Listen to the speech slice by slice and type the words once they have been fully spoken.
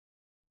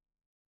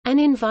An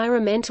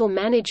environmental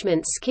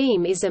management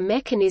scheme is a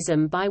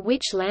mechanism by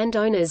which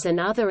landowners and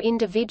other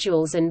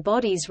individuals and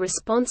bodies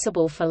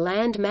responsible for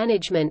land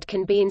management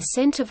can be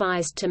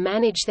incentivized to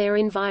manage their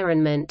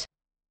environment.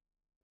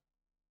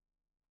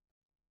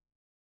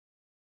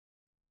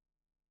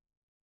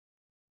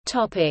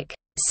 Topic: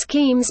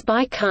 Schemes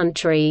by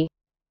country.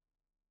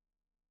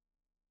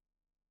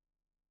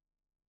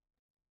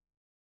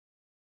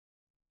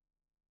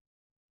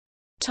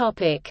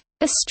 Topic: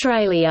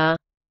 Australia.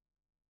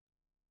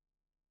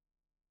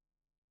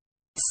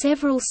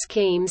 Several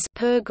schemes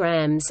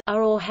programs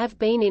are or have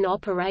been in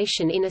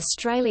operation in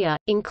Australia,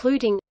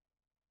 including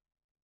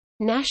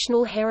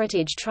National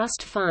Heritage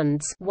Trust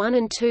Funds 1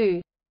 and 2,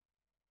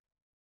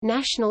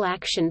 National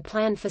Action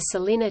Plan for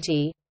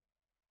Salinity,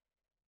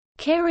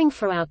 Caring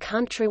for Our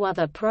Country.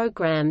 Other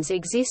programs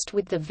exist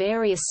with the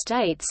various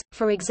states,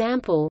 for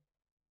example,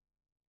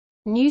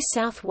 New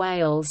South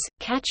Wales,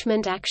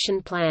 Catchment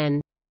Action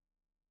Plan.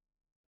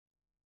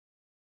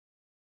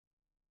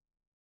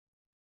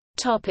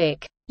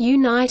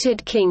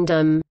 United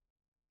Kingdom.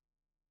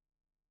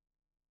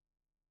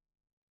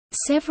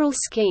 Several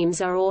schemes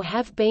are or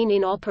have been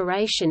in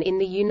operation in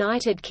the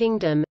United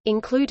Kingdom,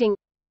 including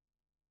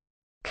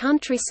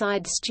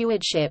Countryside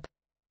Stewardship,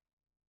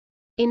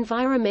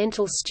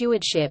 Environmental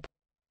Stewardship,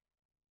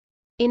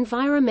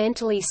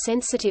 Environmentally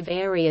Sensitive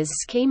Areas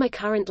Scheme.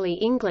 Currently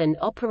England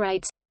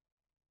operates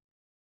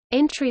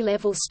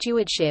Entry-level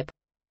Stewardship,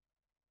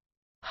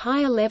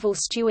 Higher-level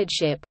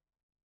Stewardship,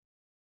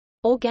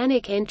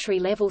 Organic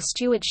Entry-level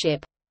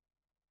Stewardship,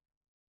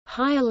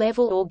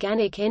 Higher-level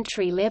Organic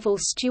Entry-level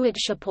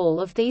Stewardship. All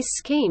of these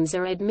schemes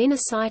are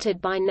administered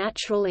by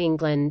Natural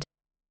England.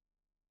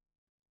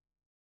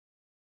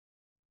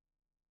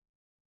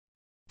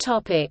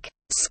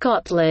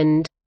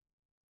 Scotland.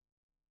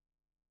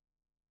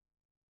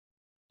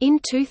 In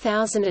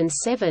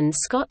 2007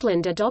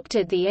 Scotland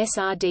adopted the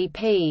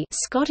SRDP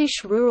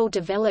Scottish Rural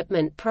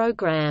Development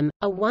Programme,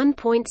 a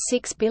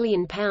 £1.6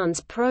 billion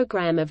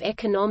programme of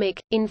economic,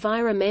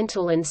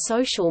 environmental and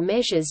social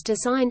measures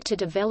designed to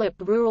develop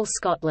rural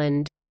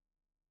Scotland.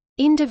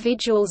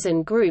 Individuals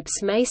and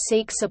groups may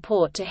seek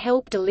support to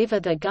help deliver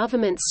the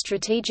government's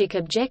strategic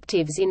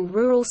objectives in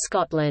rural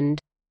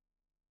Scotland.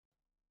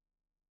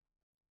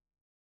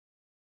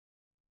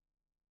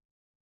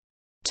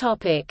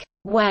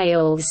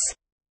 Wales.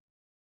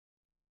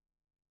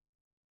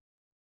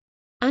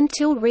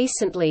 Until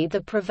recently the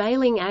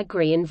prevailing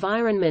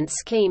Agri-environment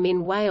scheme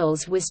in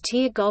Wales was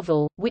Tir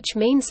Gofal, which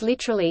means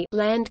literally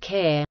land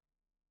care.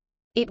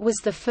 It was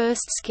the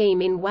first scheme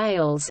in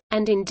Wales,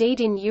 and indeed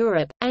in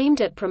Europe,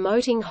 aimed at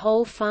promoting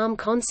whole farm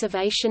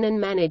conservation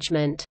and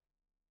management.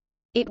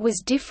 It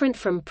was different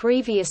from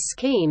previous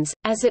schemes,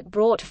 as it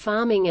brought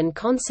farming and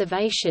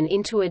conservation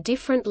into a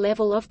different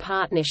level of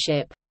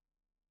partnership.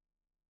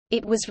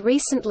 It was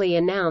recently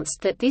announced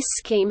that this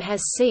scheme has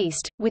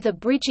ceased, with a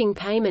bridging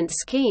payment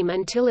scheme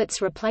until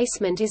its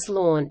replacement is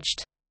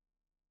launched.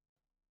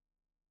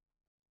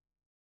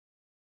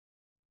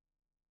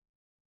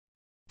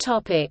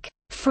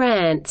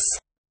 France.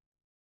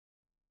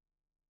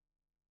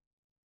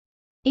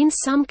 In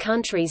some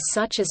countries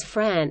such as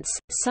France,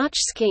 such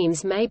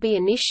schemes may be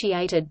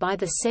initiated by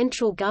the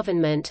central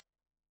government.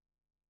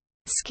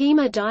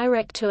 Schema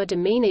directeur de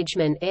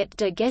management et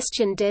de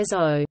gestion des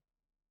eaux.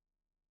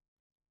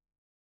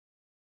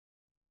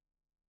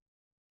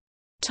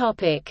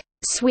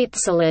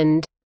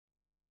 Switzerland.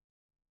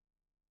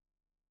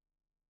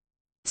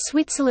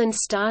 Switzerland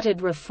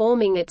started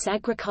reforming its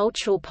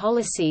agricultural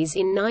policies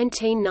in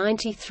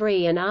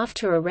 1993 and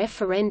after a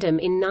referendum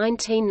in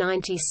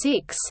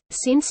 1996.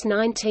 Since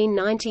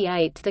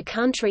 1998, the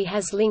country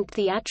has linked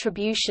the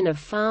attribution of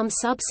farm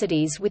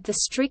subsidies with the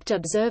strict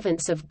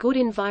observance of good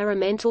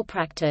environmental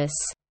practice.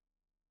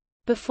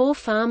 Before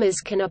farmers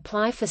can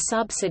apply for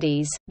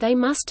subsidies, they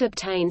must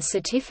obtain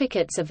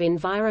certificates of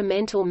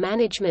environmental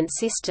management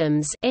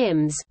systems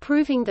 (EMS)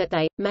 proving that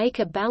they make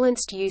a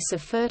balanced use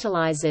of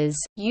fertilizers,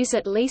 use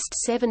at least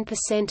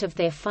 7% of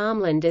their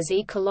farmland as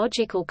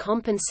ecological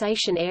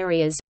compensation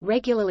areas,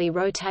 regularly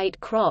rotate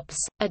crops,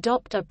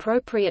 adopt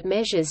appropriate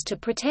measures to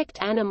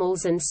protect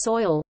animals and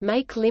soil,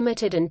 make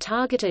limited and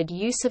targeted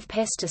use of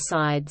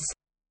pesticides.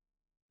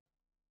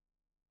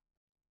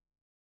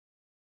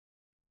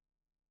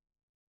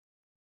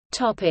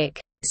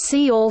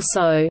 See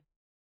also: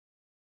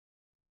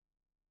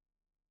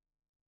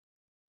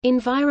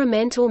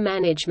 Environmental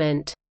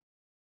management.